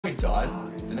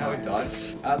died? Do you know how he died?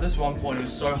 At this one point, he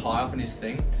was so high up in his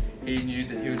thing, he knew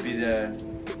that he would be there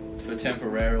for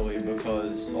temporarily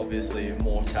because obviously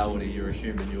immortality, you're a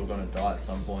human, you're gonna die at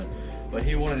some point. But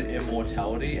he wanted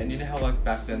immortality, and you know how like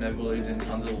back then they believed in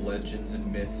tons of legends and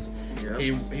myths. Yep.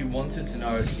 He wanted to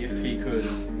know if he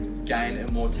could gain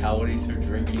immortality through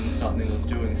drinking something or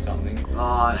doing something.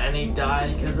 Oh, and he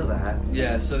died because of that.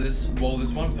 Yeah, so this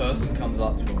one person comes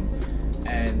up to him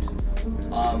and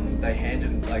they hand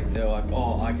him, like, they're like,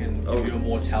 oh, I can give you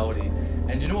immortality.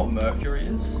 And you know what mercury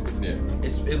is? Yeah.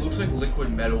 It looks like liquid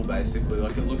metal basically,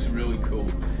 like it looks really cool.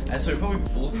 And so he probably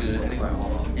looked at it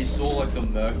and he saw like the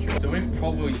mercury. So when he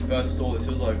probably first saw this, he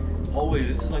was like, holy,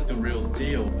 this is like the real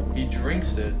deal. He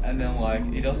drinks it and then like,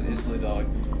 he doesn't instantly die.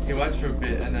 He waits for a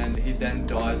bit and then he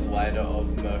dies later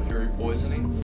of mercury poisoning.